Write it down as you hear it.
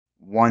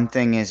one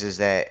thing is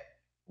that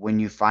when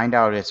you find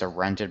out it's a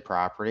rented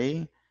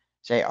property,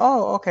 say,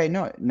 "Oh, okay,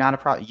 no, not a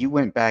problem." You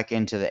went back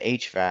into the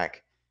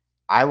HVAC.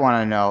 I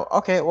want to know,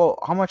 okay, well,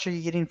 how much are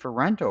you getting for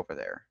rent over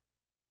there?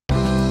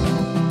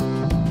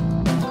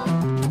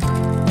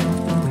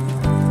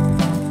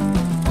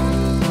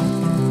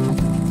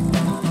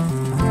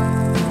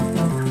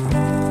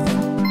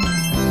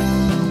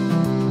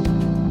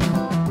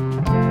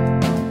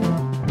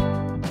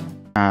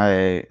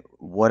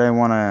 What I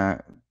want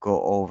to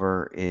go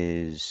over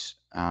is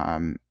I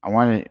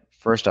want to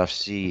first off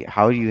see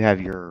how do you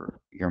have your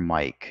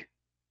mic?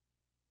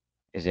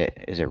 Is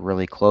it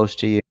really close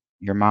to you,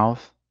 your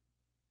mouth?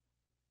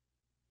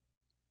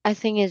 I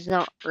think it's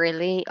not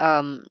really.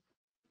 Yeah,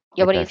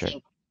 Hey, what do you Patrick.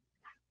 think?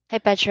 Hey,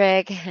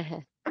 Patrick.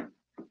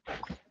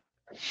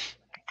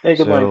 Hey,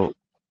 good morning. So,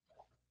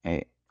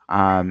 hey,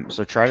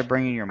 so try to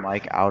bring your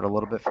mic out a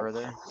little bit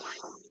further.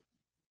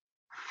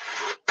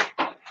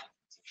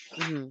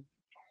 hmm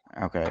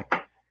Okay.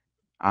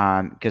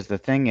 Because the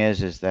thing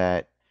is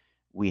that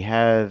we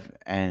have,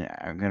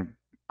 and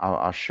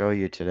I'll show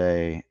you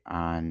today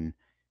on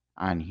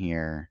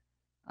here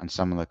on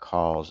some of the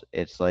calls.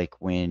 It's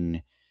like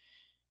when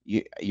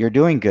you're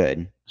doing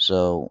good.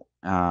 So,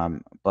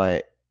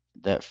 but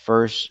that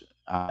first,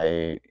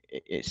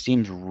 it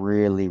seems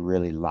really,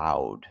 really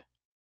loud.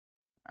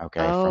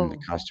 Okay, from the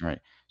Oh. customer.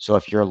 So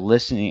if you're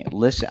listening,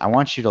 listen. I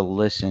want you to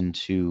listen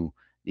to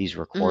these hmm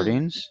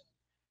recordings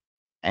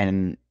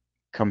and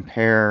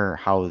compare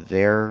how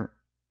their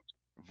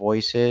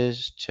voice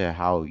is to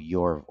how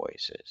your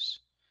voice is.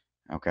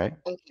 Okay.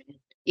 Okay.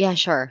 Yeah,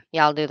 sure.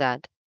 Yeah, I'll do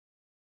that.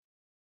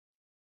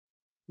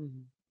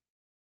 Mhm.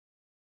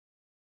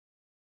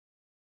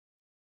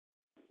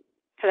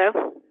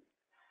 Hello?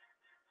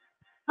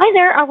 Hi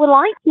there. I would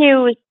like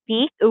to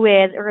speak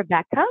with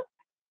Rebecca.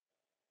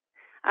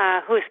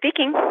 Who's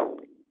speaking?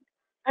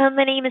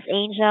 My name is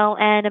Angel,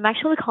 and I'm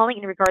actually calling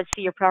in regards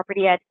to your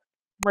property at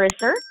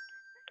Mercer.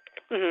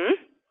 Mm-hmm.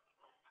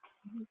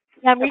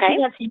 Yeah, I'm reaching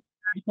Okay. out to you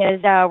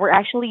because we're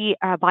actually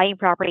buying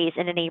properties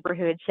in the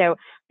neighborhood. So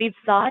we've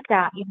thought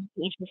that you might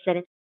be interested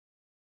in.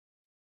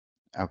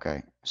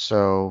 Okay.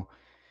 So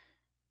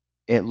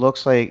it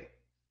looks like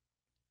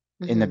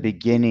in the Mhm.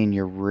 beginning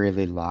you're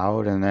really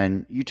loud and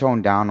then you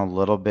tone down a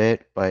little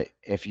bit, but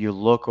if you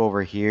look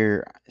over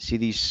here, see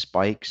these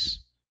spikes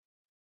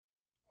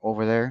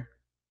over there?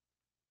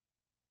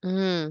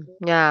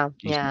 Yeah,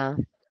 Do you see? yeah.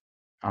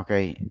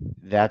 Okay,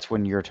 that's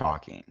when you're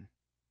talking.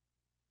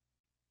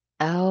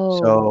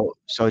 Oh.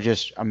 So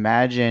just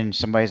imagine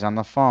somebody's on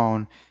the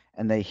phone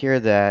and they hear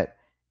that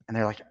and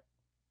they're like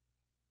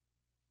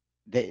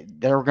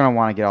they're gonna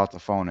want to get off the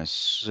phone as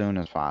soon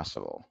as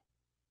possible.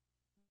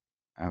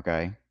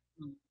 Okay.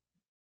 Mm,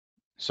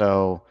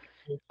 So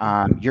I see.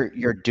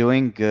 you're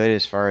doing good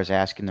as far as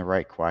asking the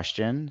right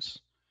questions.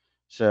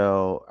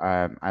 So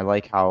I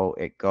like how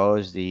it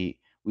goes.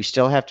 We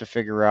still have to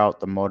figure out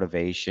the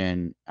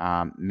motivation.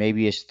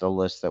 Maybe it's the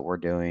list that we're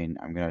doing.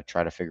 I'm gonna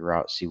try to figure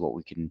out, see what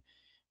we can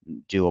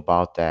do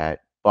about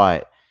that.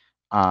 But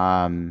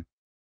um,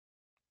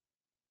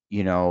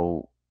 you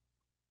know,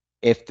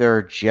 if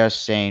they're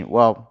just saying,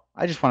 "Well,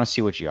 I just want to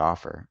see what you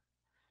offer,"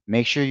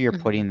 make sure you're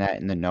Mhm. putting that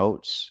in the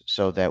notes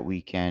so that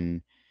we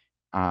can,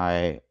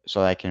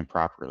 so I can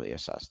properly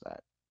assess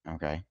that.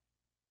 Okay.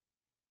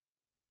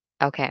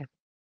 Okay.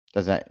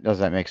 Does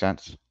that make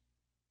sense?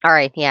 All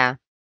right. Yeah.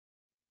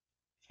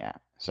 Yeah.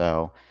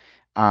 So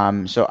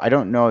I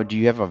don't know, do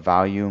you have a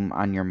volume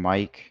on your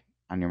mic,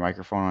 on your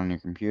microphone, on your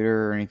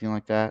computer or anything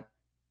like that?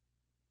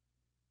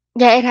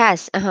 Yeah, it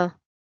has. Uh-huh.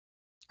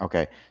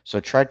 Okay. So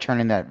try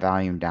turning that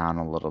volume down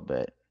a little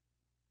bit.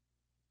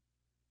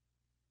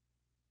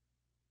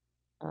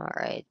 All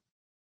right.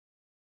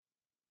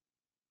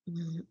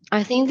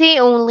 I think the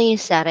only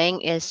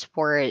setting is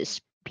for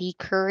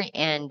speaker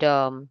and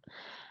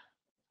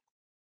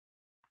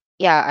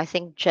yeah, I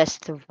think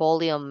just the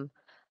volume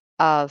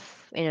of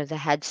the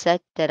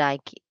headset that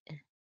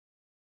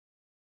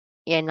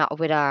yeah, not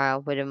with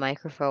a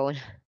microphone.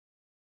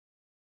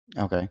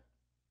 Okay.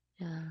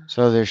 Yeah.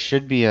 So there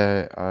should be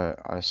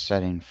a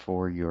setting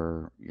for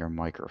your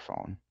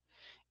microphone.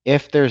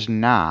 If there's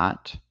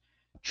not,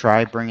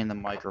 try bringing the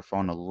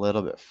microphone a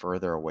little bit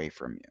further away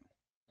from you,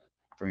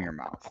 from your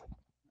mouth.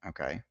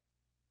 Okay.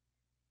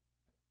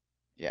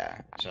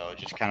 Yeah. So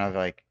just kind of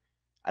like,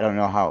 I don't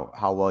know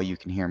how well you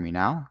can hear me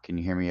now. Can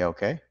you hear me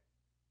okay?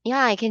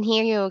 Yeah, I can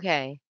hear you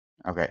okay.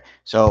 Okay.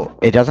 So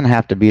it doesn't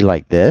have to be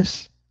like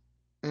this.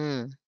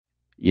 Mm.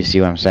 You see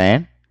what I'm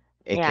saying?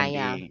 Yeah,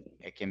 yeah.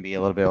 It can be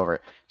a little bit over.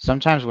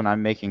 Sometimes when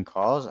I'm making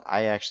calls,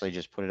 I actually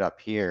just put it up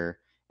here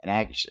and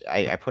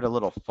I put a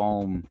little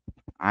foam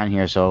on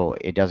here so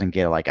it doesn't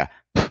get like a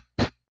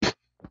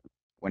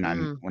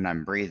Mm. when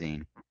I'm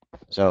breathing.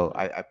 So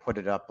I put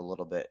it up a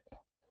little bit,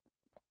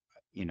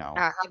 you know.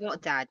 How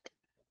about that?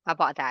 How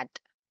about that?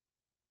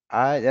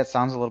 That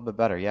sounds a little bit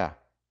better, yeah.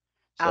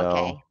 So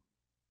Okay.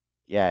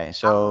 yeah,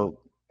 Um, so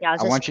yeah, I'll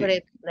I just want put you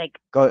it like,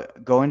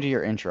 go into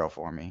your intro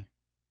for me.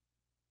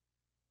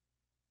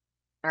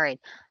 all right.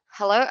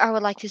 Hello, I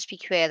would like to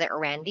speak with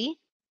Randy.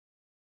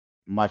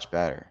 Much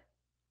better.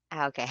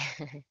 Okay.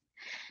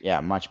 Yeah,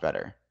 much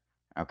better.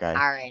 Okay.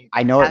 All right.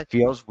 I know it Okay.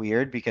 feels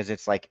weird because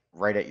it's like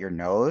right at your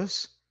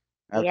nose.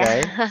 Okay.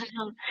 Yeah.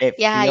 It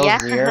Yeah, feels yeah.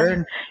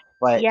 weird,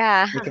 but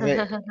Yeah. think of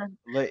it.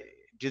 li-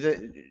 Do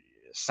the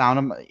sound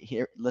of my,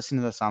 here. Listen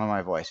to the sound of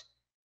my voice.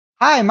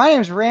 Hi, my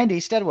name is Randy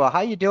Stedwell.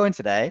 How you doing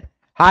today?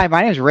 Hi,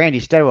 my name is Randy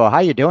Stedwell. How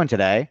you doing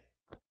today?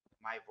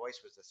 My voice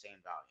was the same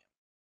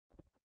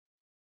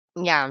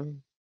Yeah.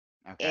 volume.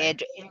 Okay.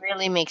 It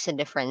really makes a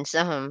difference.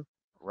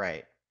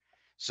 Right.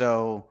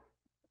 So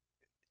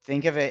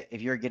think of it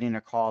if you're getting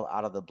a call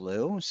out of the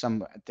blue,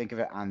 think of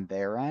it on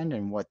their end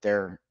and what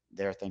they're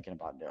thinking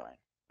about doing.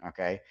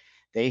 Okay.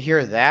 They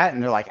hear Mm. that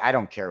and they're like, I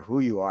don't care who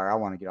you are, I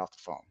want to get off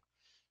the phone.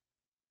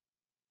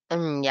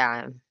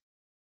 Yeah.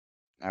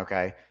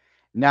 Okay. Mm.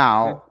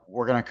 Now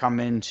we're gonna come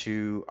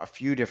into a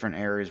few different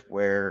areas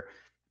where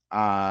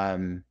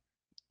um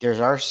there's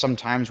are some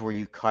times where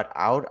you cut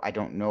out. I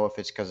don't know if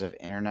it's because of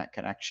internet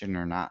connection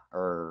or not,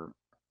 or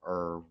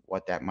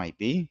what that might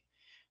be.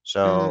 So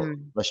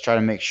Mhm. let's try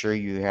to make sure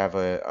you have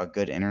a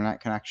good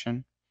internet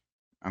connection.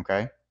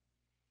 Okay.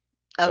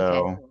 Okay.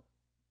 So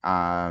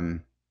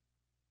um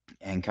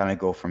and kind of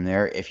go from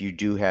there. If you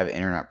do have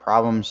internet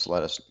problems,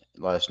 let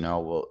us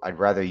know. I'd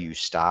rather you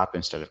stop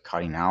instead of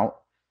cutting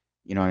out.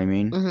 You know what I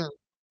mean? Mhm.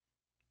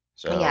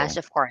 Yes, So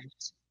of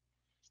course.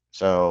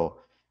 so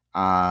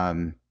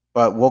um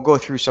but we'll go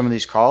through some of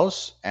these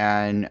calls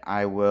and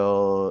I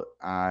will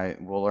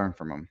learn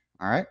from them.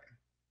 All right?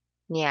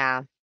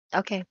 Yeah.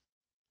 Okay.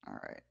 All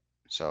right.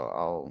 So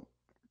I'll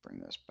bring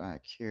this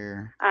back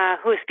here.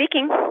 Who's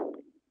speaking?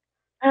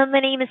 My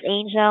name is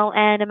Angel,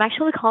 and I'm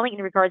actually calling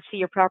in regards to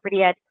your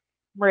property at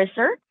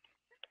Mercer.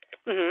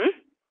 Mm-hmm.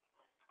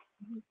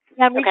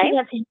 Yeah, I'm Okay. reaching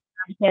out to you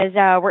because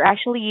we're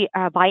actually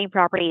buying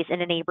properties in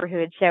the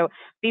neighborhood. So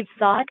we've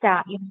thought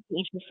that you might be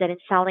interested in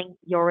selling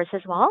yours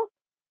as well.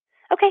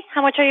 Okay.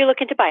 How much are you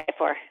looking to buy it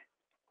for?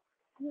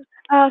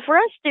 For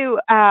us to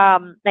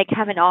like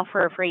have an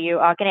offer for you,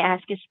 can I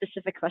ask you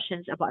specific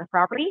questions about the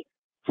property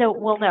so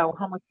we'll know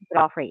how much we could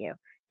offer you?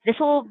 This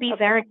will be Okay.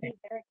 very quick.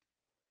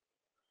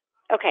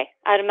 Okay.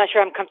 I'm not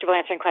sure I'm comfortable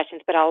answering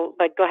questions, but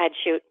go ahead,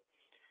 shoot.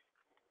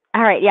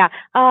 All right, yeah.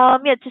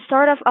 Yeah, to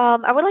start off,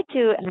 I would like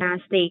to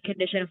ask the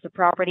condition of the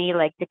property,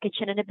 like the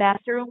kitchen and the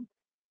bathroom.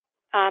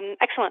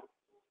 Excellent.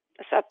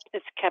 It's up.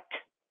 It's kept.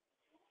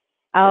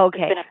 Oh, It's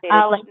okay. been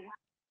updated.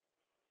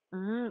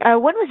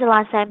 When was the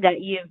last time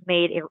that you've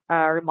made a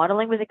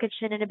remodeling with the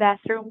kitchen and the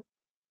bathroom?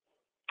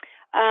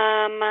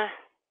 Um.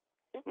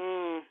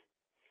 Mm,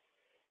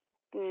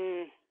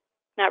 mm,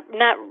 not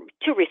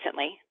too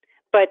recently,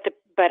 but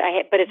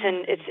it's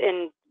Mm.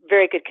 in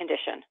very good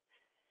condition.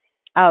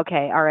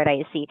 Okay, all right,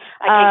 I see.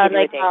 I can't give you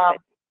a Like, date,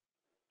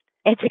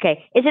 but it's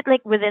okay. Is it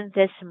like within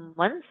this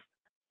month?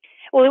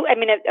 well, I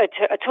mean,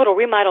 a total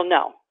remodel,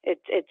 no. It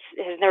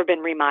has never been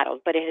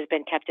remodeled, but it has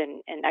been kept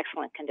in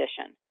excellent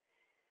condition.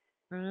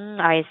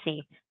 I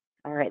see.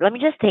 All right, let me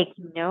just take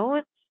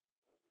notes.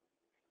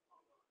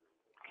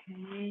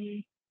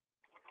 Okay.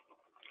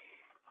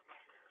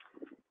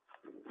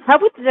 How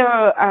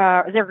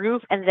about the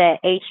roof and the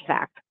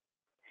HVAC?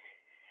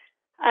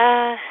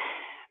 Uh,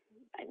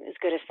 as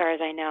good as far as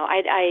I know.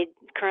 I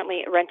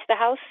currently rent the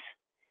house,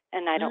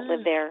 and I don't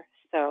live Mm. there,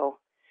 so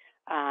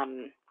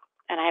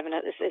and I haven't.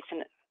 It's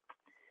an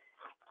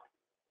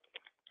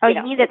Oh, you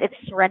you know mean that it's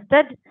it's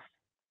rented?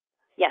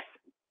 yes.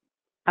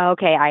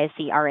 Okay, I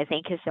see. All right,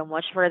 thank you so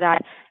much for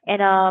that.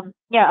 And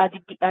yeah,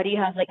 do you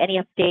have like any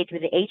update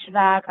with the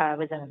HVAC?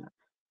 With the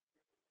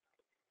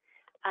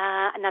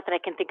Not that I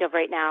can think of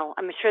right now.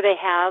 I'm sure they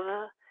have,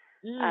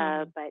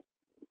 mm.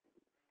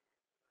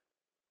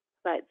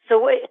 but so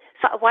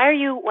why are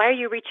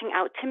you reaching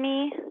out to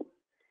me?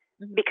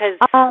 Mhm. Because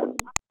Um,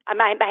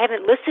 I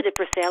haven't listed it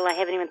for sale. I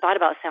haven't even thought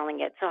about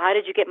selling it. So how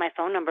did you get my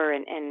phone number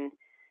and mm.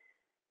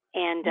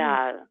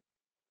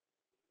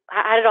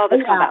 how did all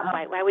this come Yeah,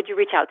 about? Why would you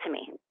reach out to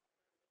me?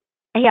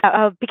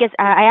 yeah, because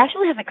I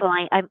actually have a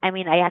client. I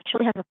mean, I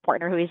actually have a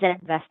partner who is an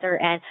investor,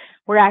 and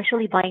we're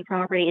actually buying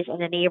properties in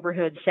the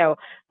neighborhood. So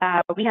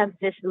we have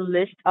this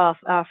list of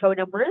phone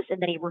numbers in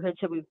the neighborhood.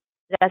 So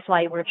that's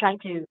why we're trying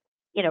to,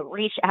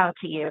 reach out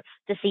to you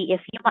to see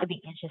if you might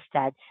be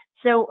interested.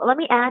 So let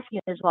me ask you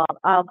as well.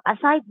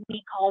 Aside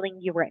me calling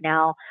you right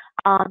now,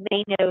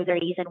 may I know the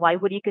reason why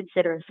would you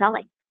consider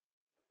selling?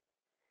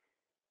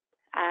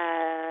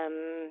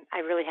 I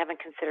really haven't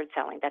considered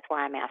selling. That's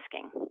why I'm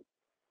asking.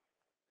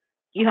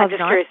 You I'm have just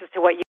not. curious as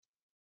to what you.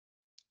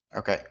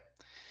 Okay.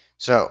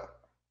 So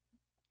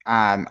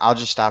I'll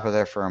just stop her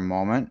there for a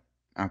moment.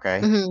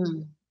 Okay.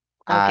 Mhm.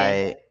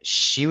 Okay.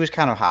 She was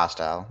kind of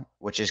hostile,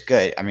 which is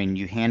good. I mean,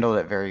 you handled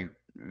it very,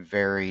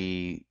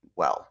 very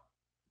well.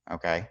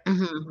 Okay.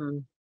 Mhm.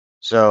 Mhm.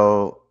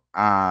 So,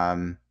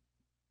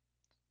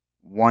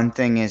 one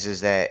thing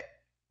is that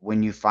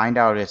when you find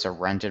out it's a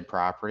rented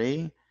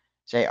property,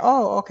 say,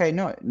 "Oh, okay,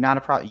 no, not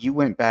a problem." You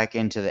went back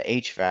into the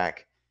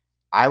HVAC.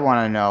 I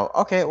want to know,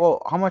 okay,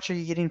 well, how much are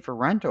you getting for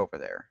rent over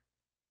there?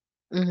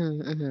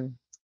 Mhm. Mhm.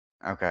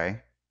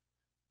 Okay,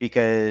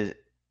 because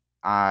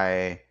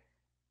I,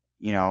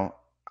 you know,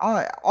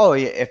 Oh,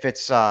 yeah,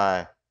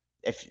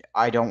 if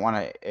I don't want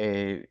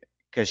to,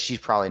 because she's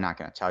probably not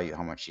going to tell you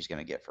how much she's going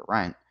to get for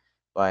rent,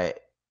 but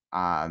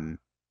um,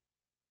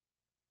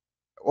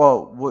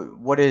 well,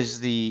 what is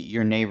the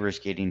your neighbors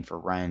getting for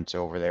rent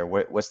over there?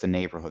 What's the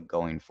neighborhood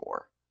going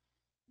for?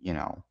 You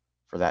know,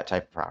 for that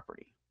type of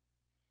property.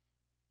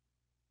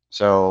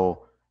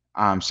 So,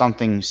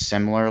 something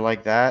similar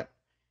like that.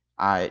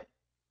 I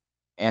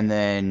and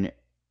then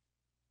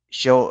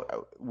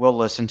we'll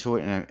listen to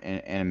it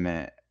in a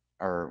minute,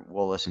 or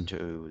we'll listen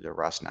to the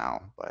rest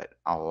now. But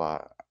I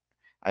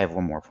have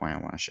one more point I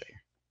want to show you.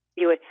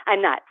 You would.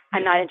 I'm not.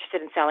 I'm Yeah. not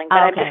interested in selling, but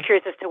Oh, I'm just okay.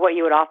 curious as to what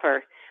you would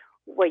offer.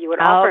 What you would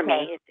Oh, offer okay.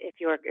 me if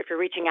you're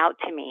reaching out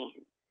to me.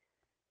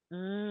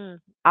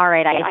 All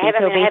right, Yeah, I I see. have. I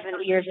So mean, I haven't.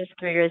 basically, you're just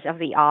curious of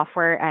the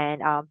offer,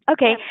 and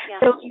okay. Yeah, yeah.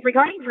 So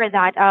regarding for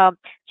that,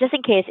 just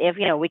in case if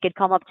we could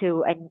come up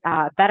to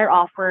a better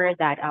offer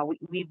that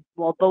we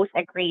will both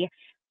agree,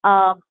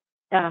 um,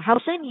 how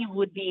soon you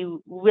would be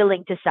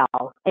willing to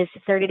sell? Is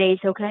 30 days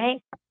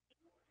okay?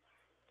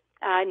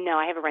 No,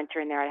 I have a renter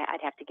in there.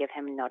 I'd have to give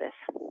him notice.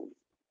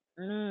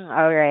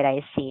 All right,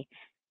 I see.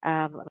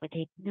 Let me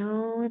take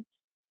note.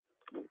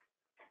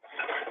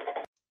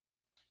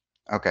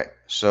 Okay,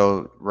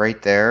 so right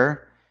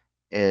there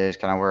is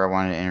kind of where I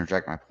wanted to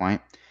interject my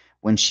point.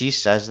 When she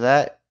says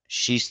that,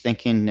 she's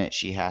thinking that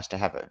she has to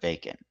have it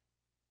vacant.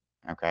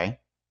 Okay,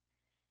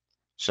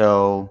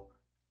 so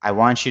I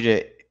want you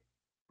to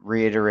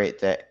reiterate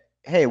that,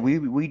 hey,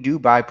 we do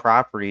buy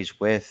properties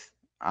with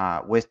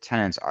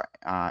tenants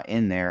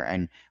in there,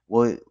 and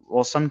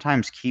we'll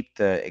sometimes keep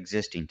the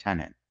existing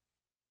tenant.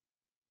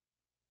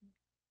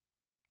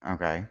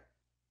 Okay,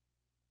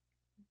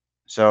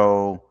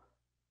 so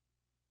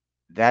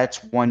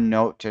that's one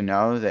note to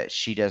know that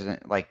she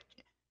doesn't like,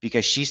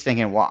 because she's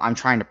thinking, well, I'm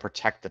trying to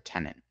protect the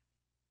tenant.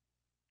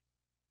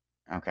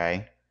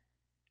 Okay,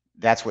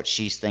 that's what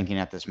she's thinking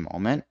at this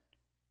moment,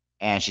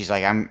 and she's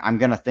like, I'm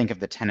gonna think of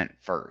the tenant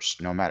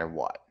first, no matter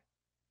what,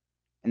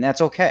 and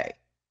that's okay.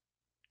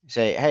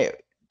 Say, hey,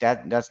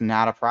 that's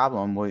not a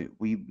problem.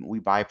 We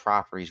buy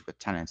properties with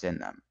tenants in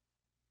them,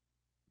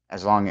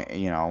 as long as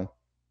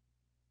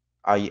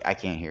I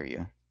can't hear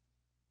you.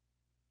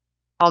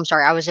 Oh, I'm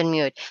sorry, I was in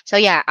mute. So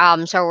yeah,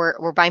 so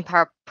we're buying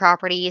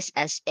properties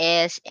as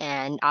is,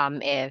 and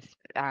if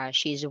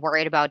she's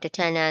worried about the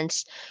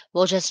tenants,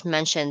 we'll just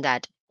mention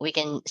that we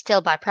can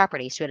still buy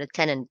properties with a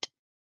tenant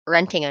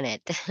renting on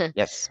it.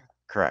 Yes,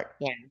 correct.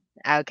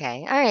 Yeah.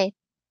 Okay. All right.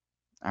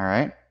 All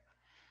right. Mm.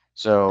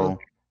 So,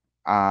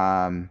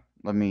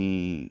 let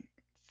me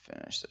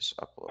finish this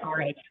up a little All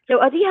bit. right.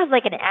 So do you have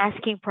like an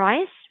asking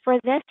price for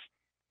this?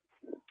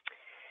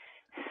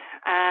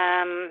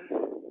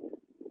 Um,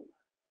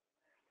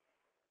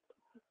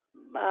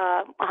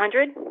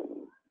 100.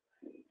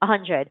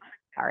 100.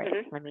 All right.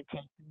 Mhm. Let me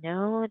take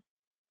note.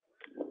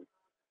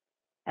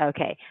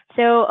 Okay.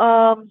 So,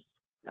 all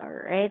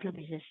right. Let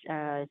me just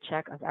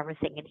check on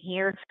everything in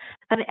here.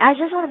 I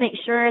just want to make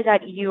sure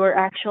that you are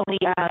actually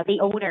the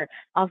owner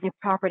of the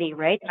property,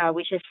 right?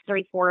 Which is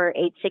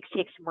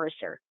 34866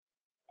 Mercer.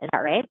 Is that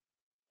right?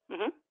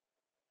 Mhm.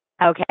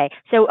 Okay.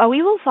 So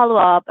we will follow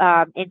up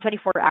in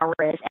 24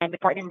 hours, and my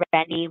partner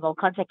Randy will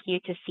contact you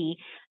to see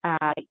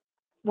uh,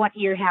 what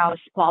your house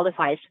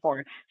qualifies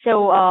for.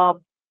 So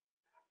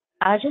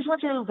I just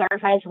want to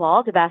verify as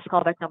well the best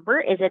callback number.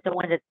 Is it the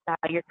one that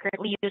you're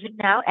currently using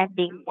now,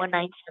 ending Yes,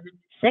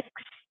 1976?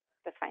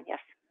 that's fine. Yes.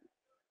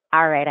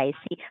 All right, I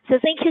see. So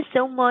thank you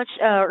so much,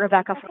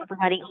 Rebecca, for Okay.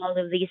 providing all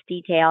of these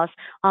details.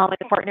 My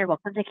Okay. partner will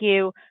contact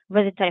you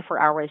within 24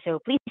 hours. So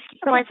please keep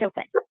the Okay. lines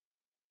open.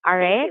 All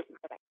Thank right. you.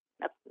 Bye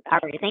bye. All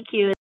Bye. right. Thank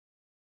you.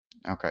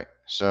 Okay,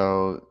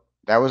 so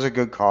that was a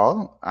good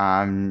call.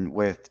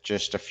 With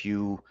just a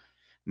few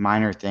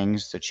minor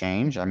things to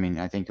change. I mean,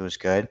 I think it was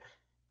good.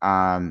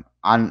 On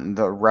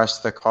the rest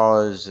of the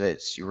call is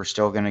it's you were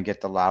still gonna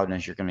get the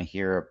loudness, you're gonna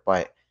hear it,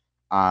 but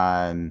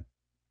um,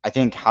 I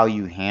think how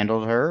you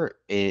handled her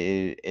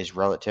is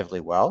relatively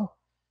well.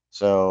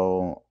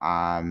 So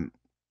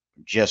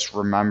just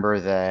remember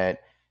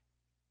that,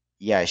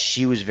 yeah,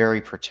 she was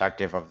very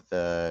protective of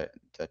the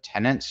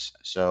tenants.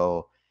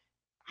 So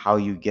how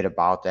you get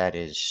about that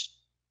is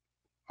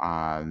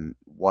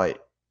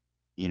what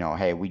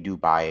hey, we do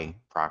buy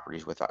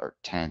properties with our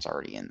tenants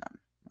already in them.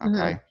 Hmm.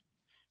 Okay,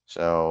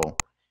 so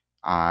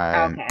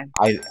um, Okay.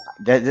 I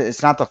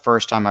it's not the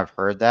first time I've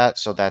heard that,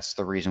 so that's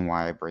the reason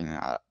why I bring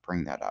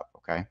that up.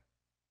 Okay,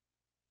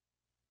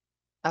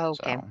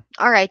 Okay. so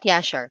All right.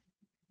 Yeah. Sure.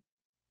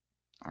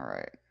 all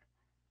right,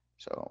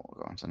 so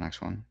we'll go on to the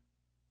next one.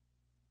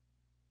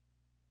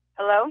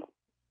 Hello.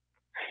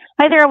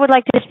 Hi there. I would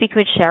like to speak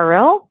with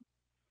Cheryl.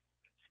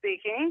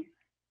 Speaking.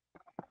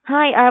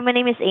 Hi, my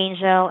name is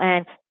Angel,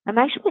 and I'm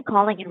actually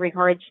calling in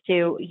regards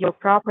to your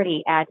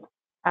property at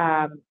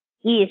um,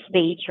 East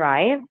Bay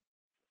Drive.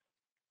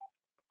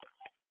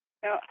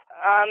 No,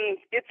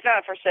 it's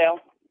not for sale.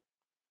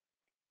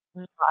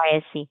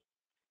 I see.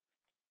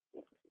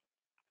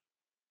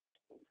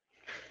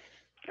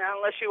 Not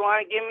unless you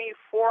want to give me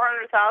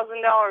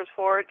 $400,000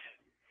 for it.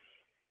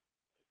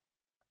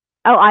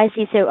 Oh, I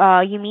see. So,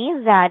 you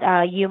mean that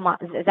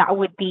that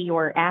would be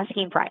your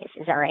asking price?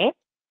 Is that right?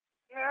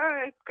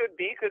 Yeah, it could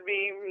be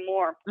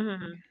more.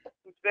 Mm-hmm.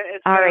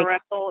 It's All been a right.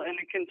 rental and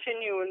a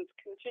continuing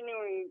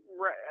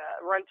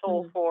rental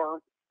Mm-hmm. for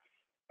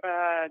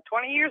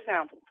 20 years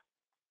now.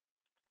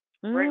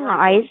 Great Mm, rental.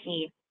 I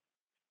see.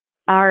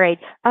 All right.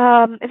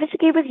 If it's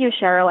okay with you,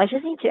 Cheryl, I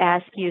just need to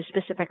ask you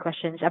specific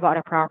questions about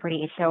a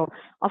property. So,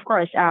 of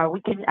course,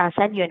 we can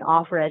send you an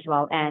offer as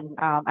well. And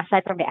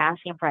aside from the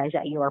asking price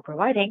that you are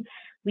providing,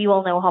 we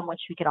will know how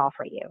much we can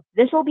offer you.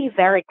 This will be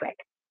very quick.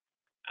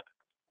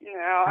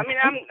 I mean,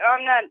 Okay.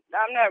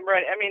 I'm not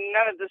ready. I mean,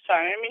 not at this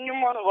time. I mean, you're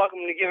more than welcome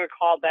to give a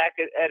call back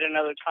at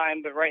another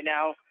time. But right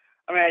now,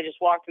 I mean, I just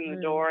walked in the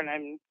Mm. door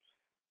and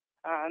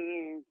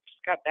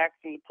just got back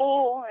from the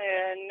pool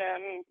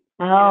and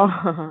you know,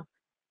 Oh,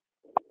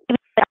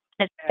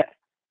 uh,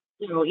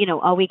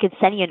 so, we could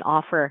send you an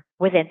offer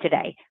within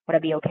today. Would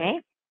that be okay?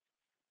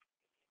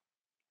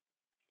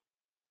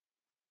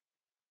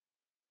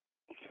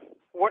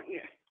 what?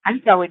 I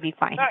think that would be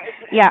fine. Not,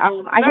 Yeah.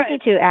 I just need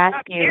it's to ask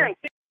not you.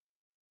 guaranteed.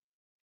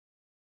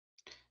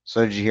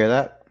 So did you hear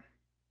that?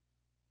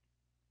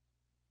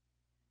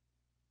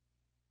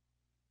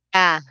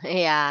 Yeah,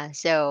 yeah.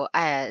 So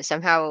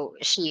somehow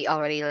she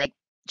already like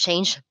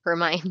changed her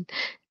mind.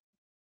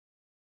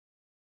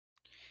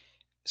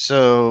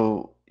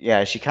 So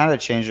yeah, she kind of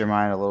changed her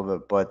mind a little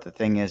bit, but the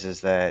thing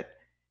is that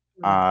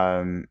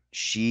Mm.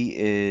 she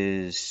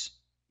is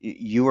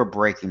you were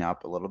breaking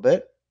up a little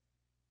bit,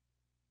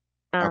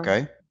 Um,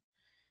 okay?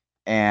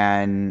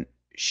 And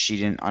she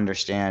didn't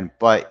understand,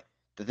 but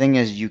the thing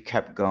is you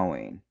kept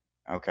going,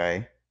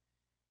 okay?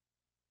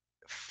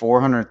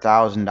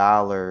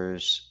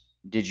 $400,000.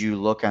 Did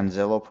you look on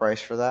Zillow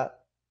price for that?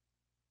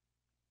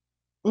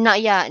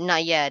 Not yet,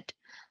 not yet.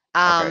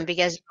 Okay.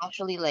 Because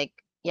actually, like,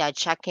 yeah,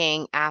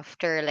 checking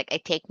after, like, I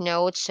take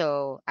notes.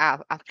 So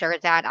after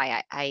that,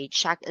 I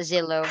check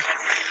Zillow.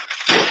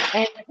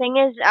 And the thing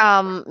is,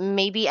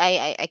 maybe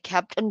I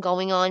kept on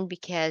going on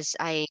because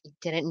I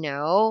didn't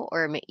know,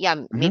 or yeah,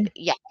 Mhm. maybe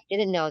yeah, I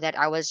didn't know that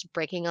I was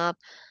breaking up.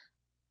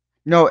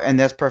 No, and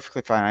that's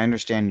perfectly fine. I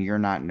understand you're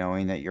not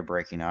knowing that you're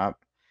breaking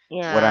up.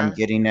 What I'm Yeah.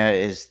 getting at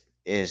is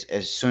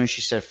as soon as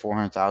she said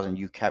 400,000,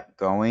 you kept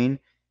going,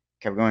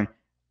 kept going.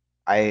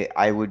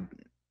 I would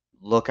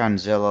look on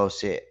Zillow,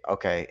 see,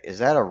 okay, is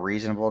that a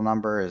reasonable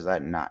number? Is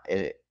that not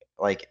it,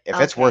 like if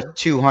it's Okay. worth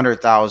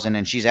 200,000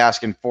 and she's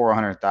asking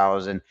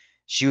 400,000,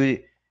 she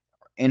would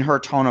in her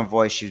tone of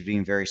voice she was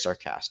being very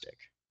sarcastic.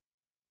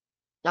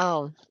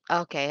 Oh,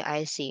 okay.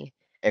 I see.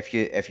 If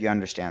you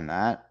understand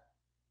that.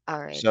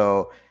 All right.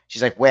 So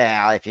she's like,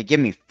 "Well, if you give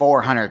me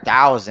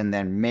 400,000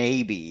 then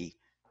maybe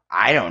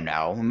I don't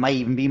know, it might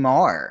even be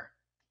more."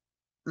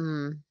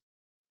 Mm.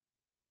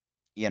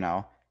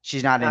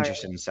 She's not All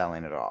interested right. in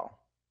selling at all.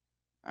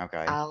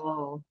 Okay.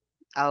 Oh,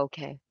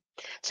 okay.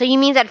 So you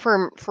mean that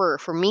for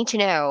me to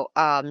know,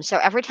 so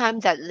every time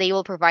that they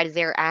will provide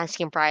their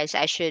asking price,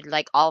 I should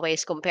like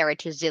always compare it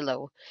to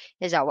Zillow.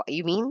 Is that what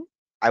you mean?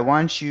 I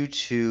want you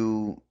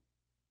to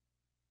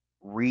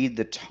read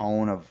the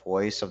tone of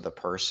voice of the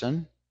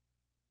person.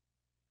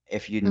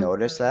 If you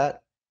notice Mm-hmm.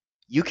 that,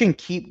 you can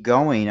keep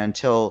going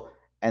until,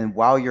 and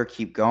while you're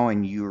keep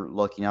going, you're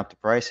looking up the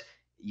price.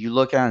 You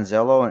look on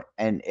Zillow,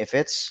 and if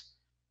it's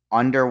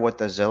under what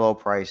the Zillow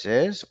price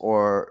is,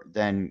 or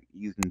then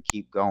you can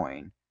keep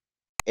going.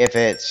 If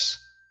it's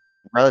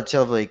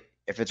relatively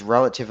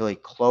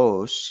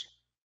close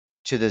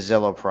to the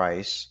Zillow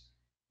price,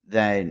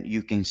 then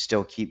you can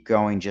still keep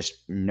going.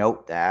 Just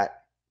note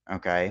that,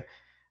 okay?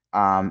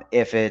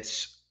 If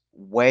it's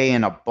way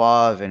and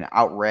above and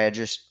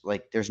outrageous,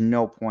 like there's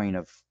no point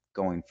of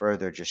going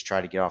further. Just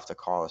try to get off the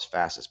call as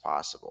fast as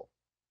possible.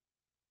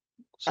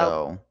 Oh,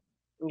 So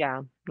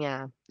yeah,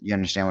 yeah, you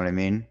understand what I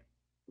mean?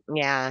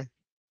 yeah.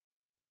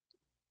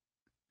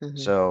 Mm-hmm.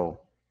 So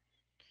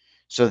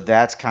so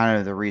that's kind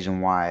of the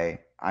reason why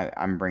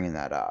I'm bringing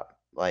that up.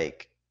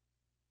 Like,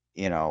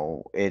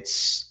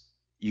 it's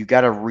you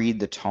got to read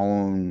the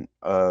tone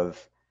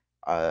of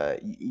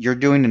you're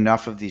doing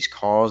enough of these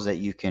calls that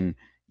you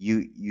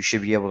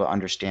should be able to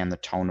understand the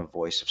tone of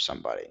voice of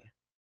somebody.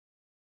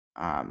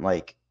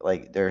 Like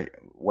they're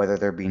whether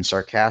they're being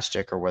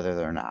sarcastic or whether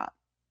they're not.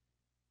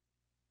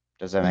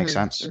 Does that make Mm-hmm.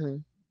 sense?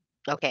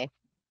 Mm-hmm. Okay.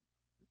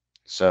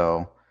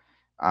 So,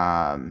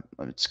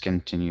 let's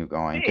continue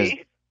going because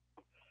See,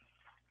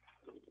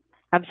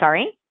 I'm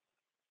sorry.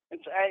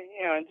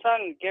 it's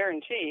on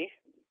guarantee.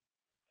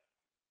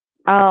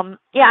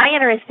 Yeah, I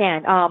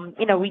understand.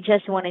 We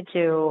just wanted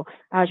to,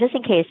 just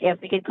in case, if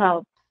we could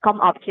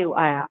come up to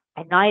a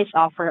nice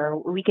offer,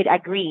 we could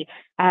agree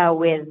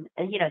with,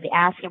 the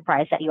asking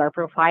price that you are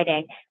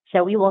providing.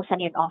 So we will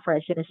send you an offer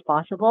as soon as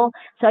possible.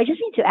 So I just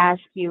need to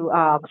ask you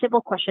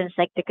simple questions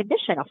like the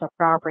condition of the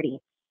property.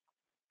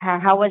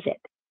 How was it?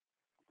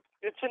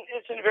 It's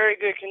in very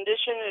good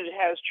condition. It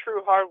has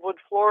true hardwood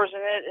floors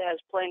in it. It has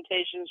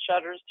plantation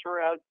shutters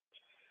throughout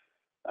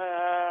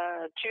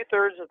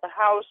 2/3 of the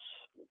house.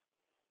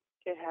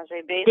 It has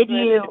a Did basement.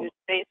 you? It is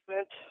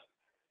basement.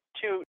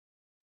 Two.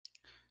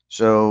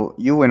 So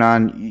you went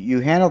on,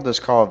 you handled this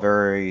call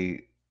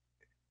very,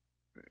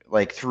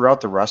 like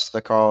throughout the rest of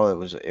the call, it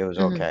was Mm-hmm.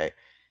 okay.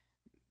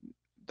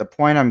 The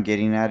point I'm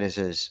getting at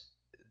is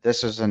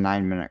this is a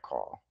 9-minute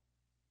call.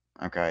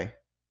 Okay.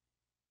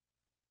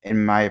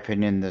 In my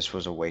opinion, this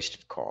was a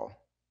wasted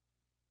call.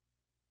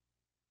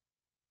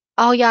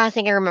 Oh yeah, I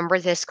think I remember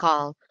this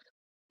call.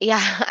 Yeah,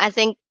 I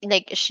think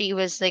like she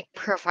was like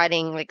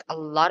providing like a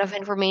lot of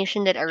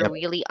information that are Yep.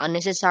 really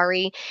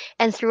unnecessary.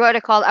 And throughout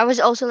the call, I was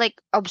also like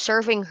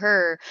observing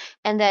her.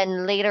 And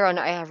then later on,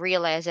 I have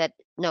realized that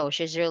no,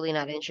 she's really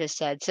not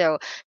interested. So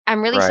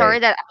I'm really sorry Right.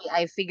 that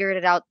I figured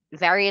it out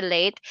very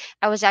late.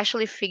 I was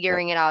actually Yep.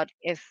 figuring it out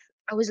if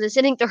I was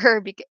listening to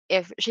her,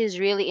 if she's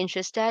really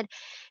interested,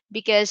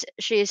 because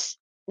she's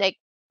like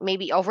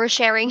maybe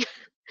oversharing.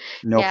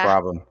 No Yeah.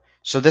 problem.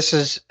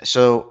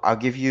 So I'll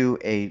give you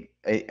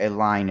a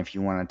line if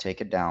you want to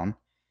take it down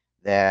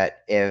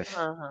that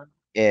Uh-huh.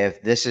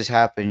 if this is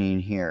happening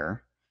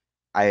here,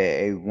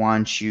 I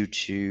want you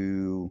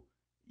to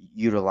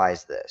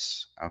utilize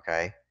this.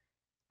 Okay.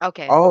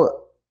 Okay.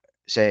 Oh,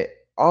 say,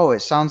 oh, it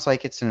sounds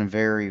like it's in a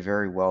very,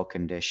 very well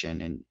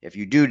condition. And if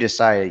you do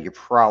decide it, you're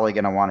probably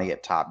going to want to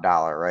get top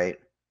dollar, right?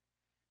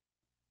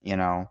 You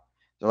know,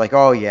 they're like,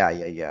 oh, yeah,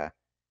 yeah, yeah.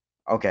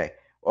 Okay.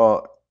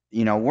 Well,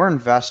 we're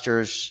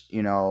investors,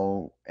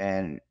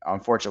 and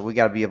unfortunately, we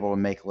got to be able to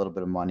make a little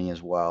bit of money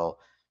as well.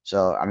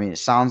 So, I mean, it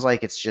sounds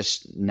like it's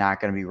just not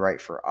going to be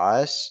right for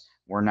us.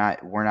 We're not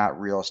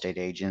real estate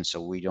agents,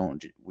 so we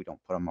don't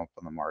put them up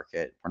on the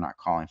market. We're not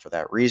calling for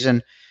that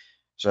reason.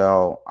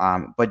 So,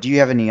 but do you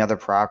have any other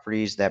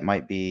properties that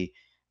might be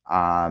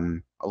a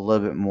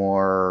little bit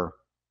more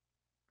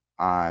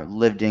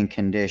lived in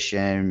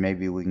condition?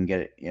 Maybe we can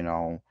get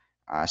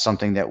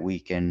something that we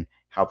can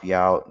help you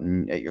out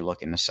and that you're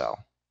looking to sell.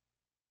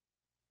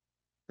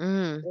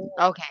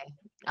 Okay.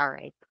 All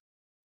right.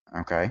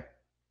 Okay.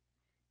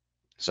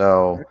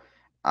 So,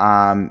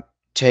 um,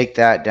 take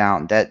that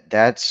down.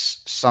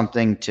 That's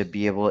something to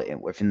be able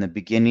if in the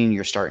beginning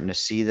you're starting to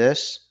see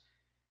this,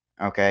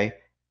 okay,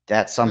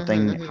 that's Mm-hmm,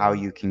 something how mm-hmm.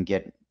 you can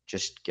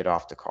just get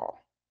off the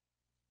call.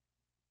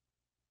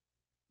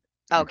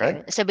 Okay?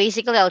 Okay. So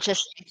basically, I'll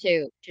just check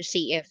to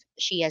see if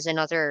she has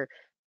another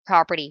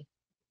property.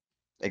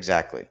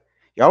 Exactly.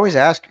 You always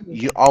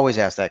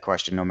ask that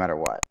question no matter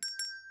what.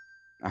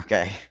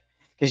 Okay?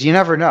 Because you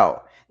never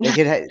know. They Yeah.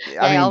 could I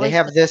Yeah, I mean, they always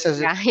have ask that. this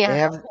as a Yeah, they yeah.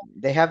 have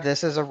they have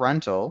this as a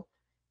rental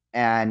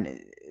and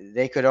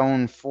they could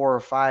own 4 or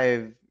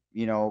 5,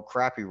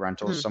 crappy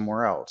rentals Mhm.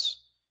 somewhere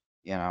else.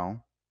 You know,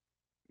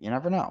 you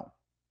never know.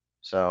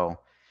 So,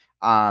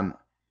 um,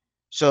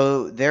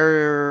 so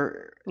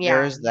there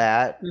Yeah. is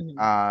that.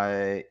 Mhm.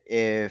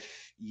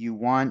 If you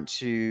want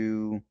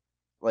to,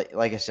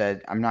 like I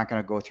said, I'm not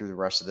going to go through the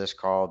rest of this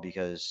call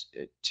because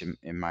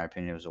in my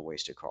opinion, it was a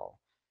wasted call.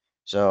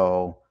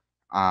 So,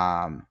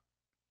 um,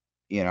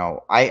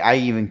 I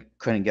even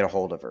couldn't get a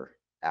hold of her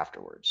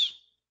afterwards.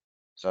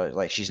 So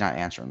like she's not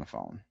answering the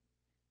phone.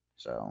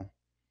 So,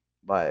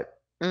 but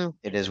Mm.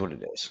 it is what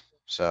it is.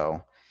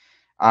 So,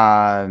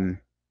 um,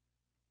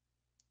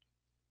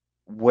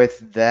 with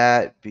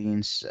that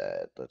being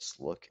said, let's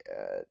look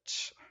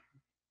at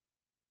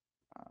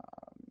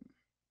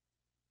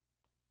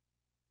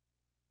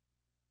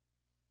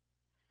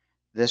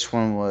this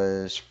one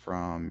was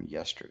from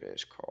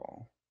yesterday's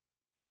call.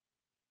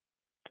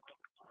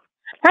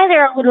 Hi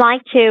there. I would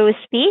like to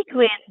speak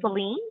with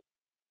Pauline.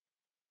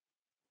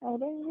 Oh,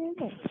 there you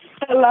go.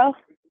 Hello?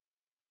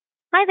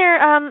 Hi there.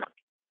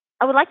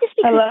 I would like to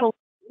speak with Hello? Pauline.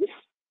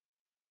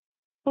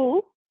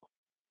 Who?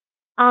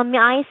 May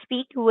I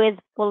speak with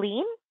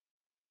Pauline?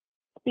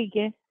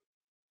 Speaking.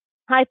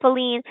 Hi,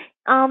 Pauline.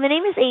 My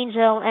name is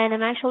Angel, and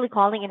I'm actually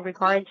calling in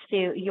regards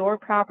to your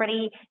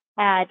property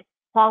at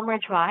Palmer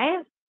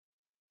Drive.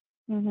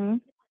 Mm-hmm.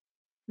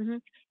 hmm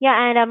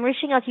Yeah, and I'm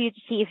reaching out to you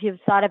to see if you've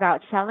thought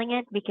about selling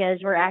it because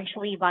we're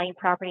actually buying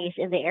properties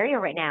in the area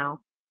right now.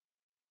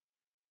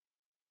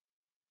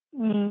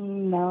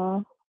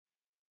 No.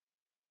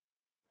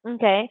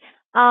 Okay.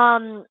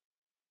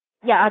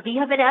 Yeah. Do you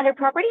have any other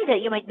property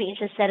that you might be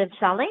interested in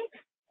selling?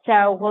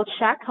 So we'll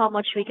check how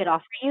much we could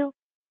offer you.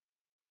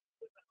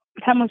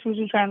 How much was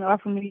you trying to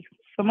offer me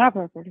for my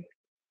property?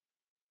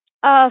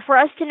 For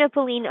us to know,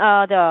 Pauline,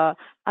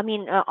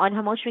 on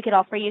how much we could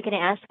offer you, can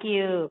I ask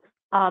you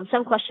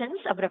some questions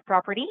about the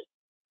property?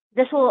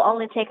 This will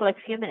only take like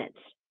a few minutes.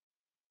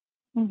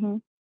 Mm-hmm.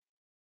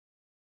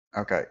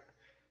 Okay.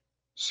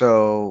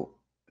 So,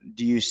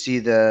 do you see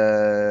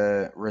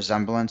the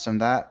resemblance in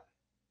that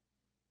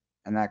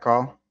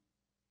call?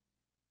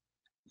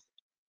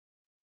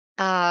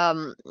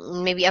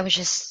 Maybe I was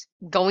just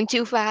going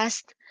too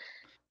fast.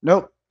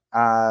 Nope.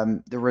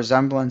 The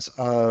resemblance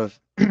of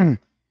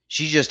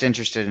she's just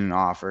interested in an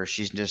offer.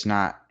 She's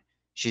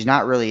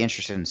not really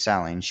interested in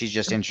selling. She's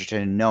just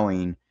interested in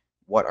knowing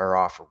what our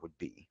offer would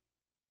be.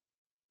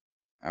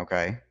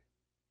 Okay.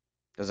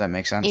 Does that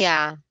make sense?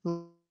 Yeah.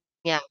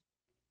 Yeah.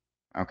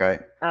 Okay.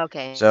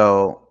 Okay.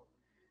 So,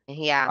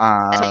 Yeah.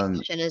 That's my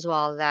um, impression as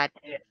well. That.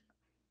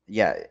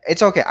 yeah,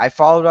 it's okay. I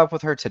followed up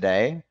with her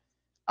today.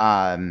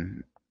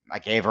 Um, I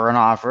gave her an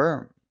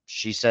offer.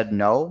 She said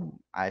no.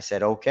 I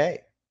said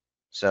okay.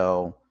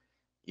 So,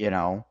 you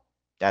know,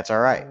 that's all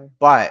right. Mm.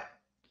 But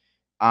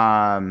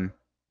um,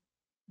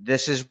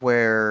 this is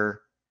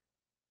where,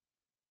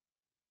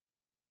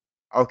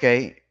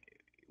 okay,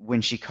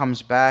 when she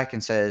comes back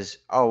and says,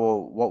 "Oh,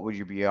 well, what would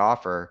you be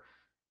offer?"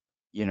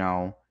 You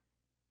know,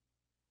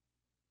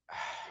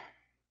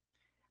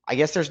 I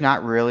guess there's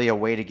not really a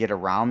way to get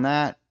around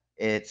that.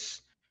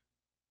 It's,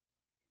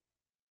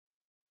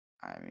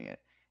 I mean,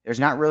 there's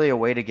not really a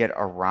way to get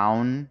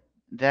around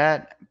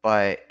that,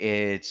 but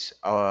it's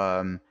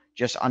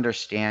just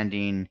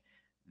understanding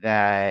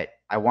that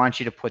I want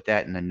you to put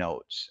that in the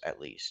notes at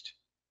least.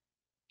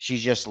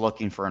 She's just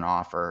looking for an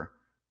offer.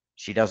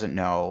 She doesn't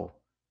know.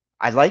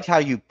 I liked how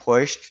you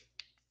pushed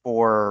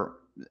for,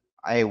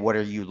 hey, what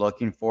are you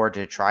looking for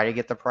to try to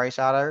get the price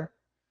out of her?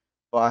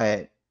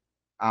 But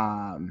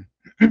um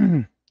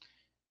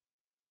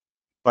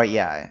but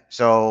yeah,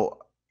 so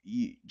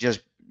you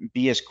just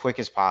be as quick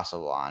as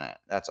possible on it.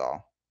 That's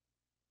all.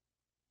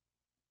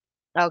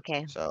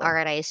 Okay. All So,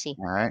 right, I see.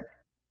 all right.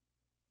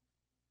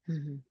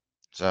 Hmm.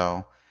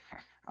 So,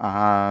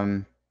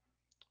 um,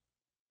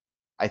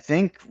 I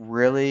think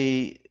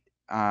really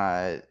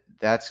uh,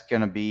 that's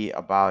going to be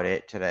about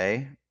it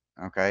today.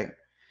 Okay.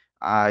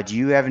 Do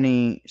you have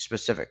any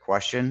specific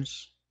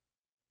questions?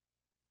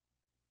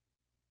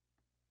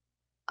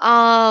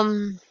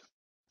 Um,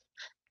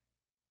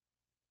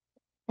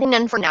 I think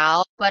none for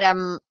now, but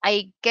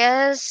I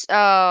guess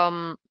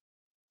yeah,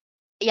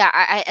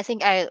 I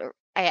think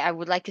I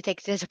would like to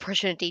take this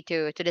opportunity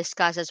to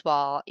discuss as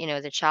well,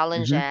 the Mm-hmm.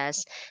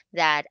 challenges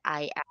that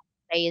I am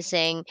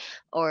facing,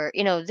 or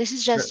this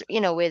is Sure. just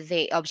with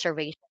the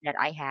observation that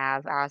I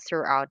have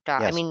throughout. I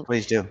Yes, mean,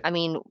 please do.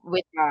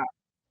 with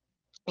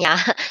yeah,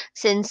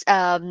 since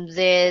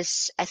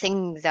this I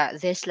think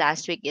that this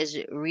last week is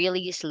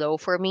really slow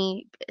for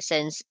me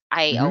since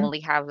I Mm-hmm. only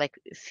have like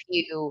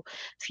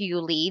few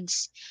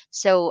leads.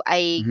 So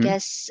I Mm-hmm.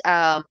 guess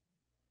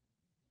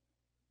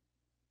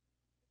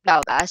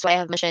so I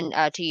have mentioned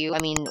to you, I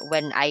mean,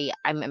 when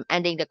I'm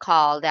ending the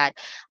call, that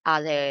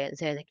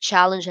the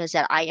challenges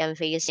that I am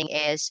facing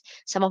is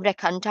some of the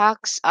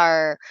contacts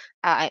are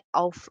I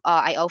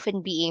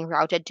often being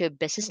routed to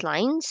business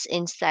lines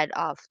instead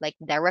of like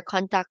direct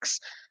contacts.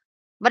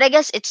 But I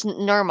guess it's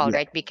normal, Yeah.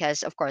 right?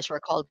 Because of course we're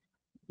called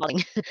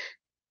calling.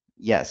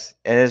 Yes,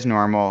 it is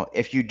normal.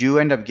 If you do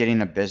end up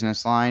getting a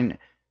business line,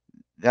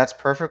 that's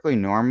perfectly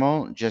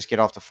normal. Just get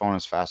off the phone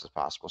as fast as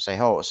possible. Say,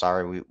 "Oh,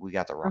 sorry, we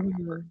got the wrong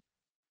number." Mhm.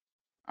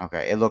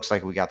 Okay, it looks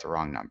like we got the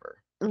wrong number.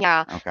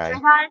 Yeah. For Okay.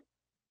 that,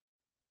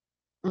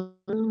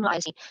 I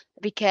see.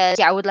 Because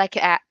yeah, I would like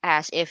to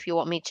ask if you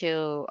want me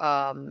to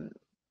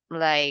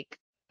like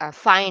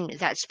find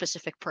that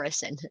specific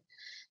person.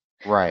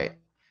 Right.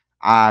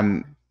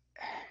 Um,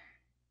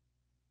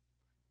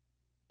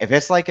 if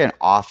it's like an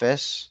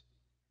office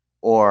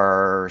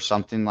or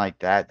something like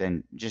that,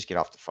 then just get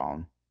off the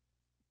phone,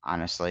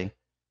 honestly.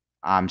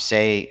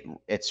 Say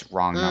it's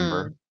wrong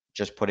number. Mm,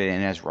 Just put it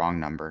in as wrong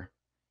number.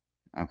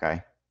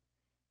 Okay.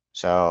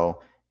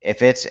 So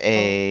if it's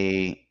oh,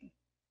 a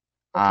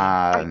okay.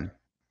 All right. um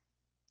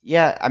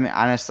yeah, I mean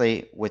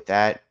honestly, with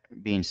that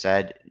being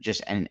said,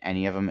 just in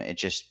any of them, it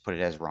just put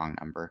it as wrong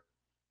number.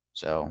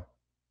 So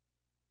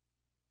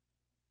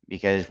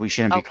because we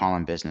shouldn't be Okay.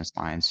 calling business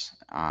lines.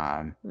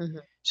 Mm-hmm.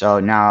 So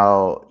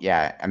now,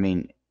 yeah, I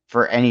mean,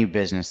 for any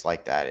business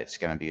like that, it's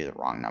going to be the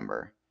wrong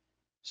number.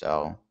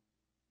 So,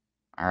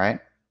 all right.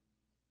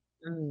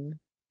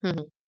 Mm-hmm.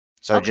 Mm-hmm.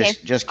 So Okay.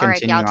 just All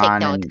right. Yeah, I'll continue take on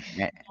note. and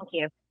Thank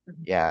you.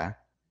 Mm-hmm. yeah.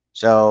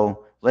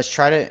 So let's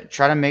try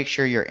to make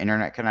sure your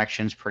internet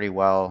connection's pretty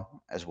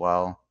well as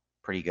well,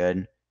 pretty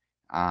good.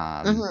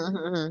 Um, Mm-hmm,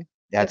 mm-hmm.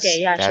 Okay. that's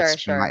Yeah. that's Sure.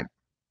 Sure.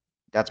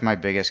 my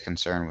biggest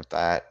concern with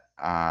that.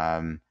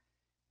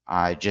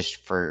 Just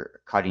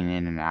for cutting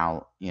in and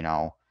out,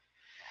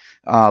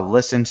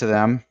 listen to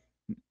them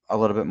a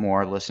little bit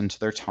more, listen to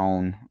their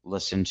tone,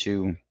 listen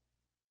to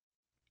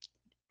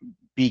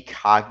be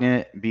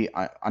cognizant,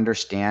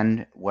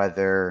 understand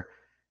whether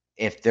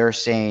if they're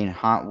saying,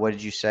 "Huh, what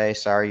did you say?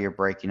 Sorry, you're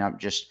breaking up."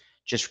 Just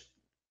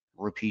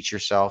repeat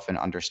yourself and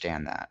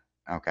understand that.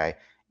 Okay,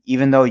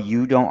 even though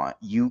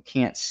you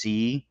can't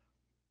see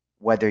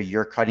whether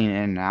you're cutting in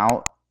and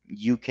out,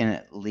 you can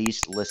at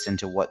least listen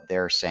to what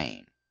they're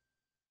saying.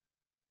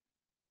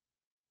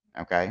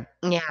 Okay,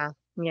 Yeah.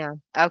 Yeah.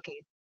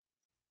 Okay.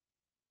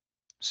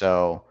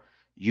 so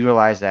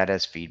utilize that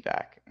as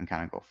feedback and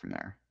kind of go from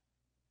there.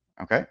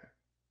 Okay,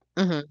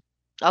 Mm-hmm.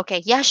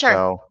 Okay. Yeah. Sure.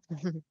 so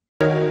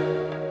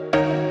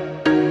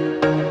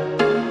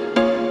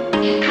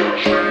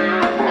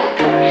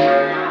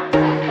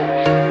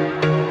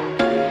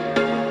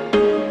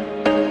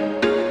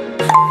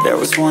There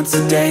was once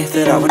a day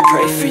that I would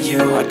pray for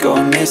you. I'd go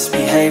and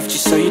misbehave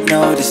just so you'd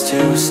notice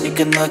too.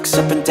 Sneaking looks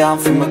up and down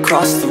from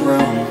across the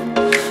room.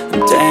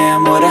 And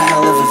damn, what a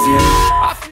hell of a view.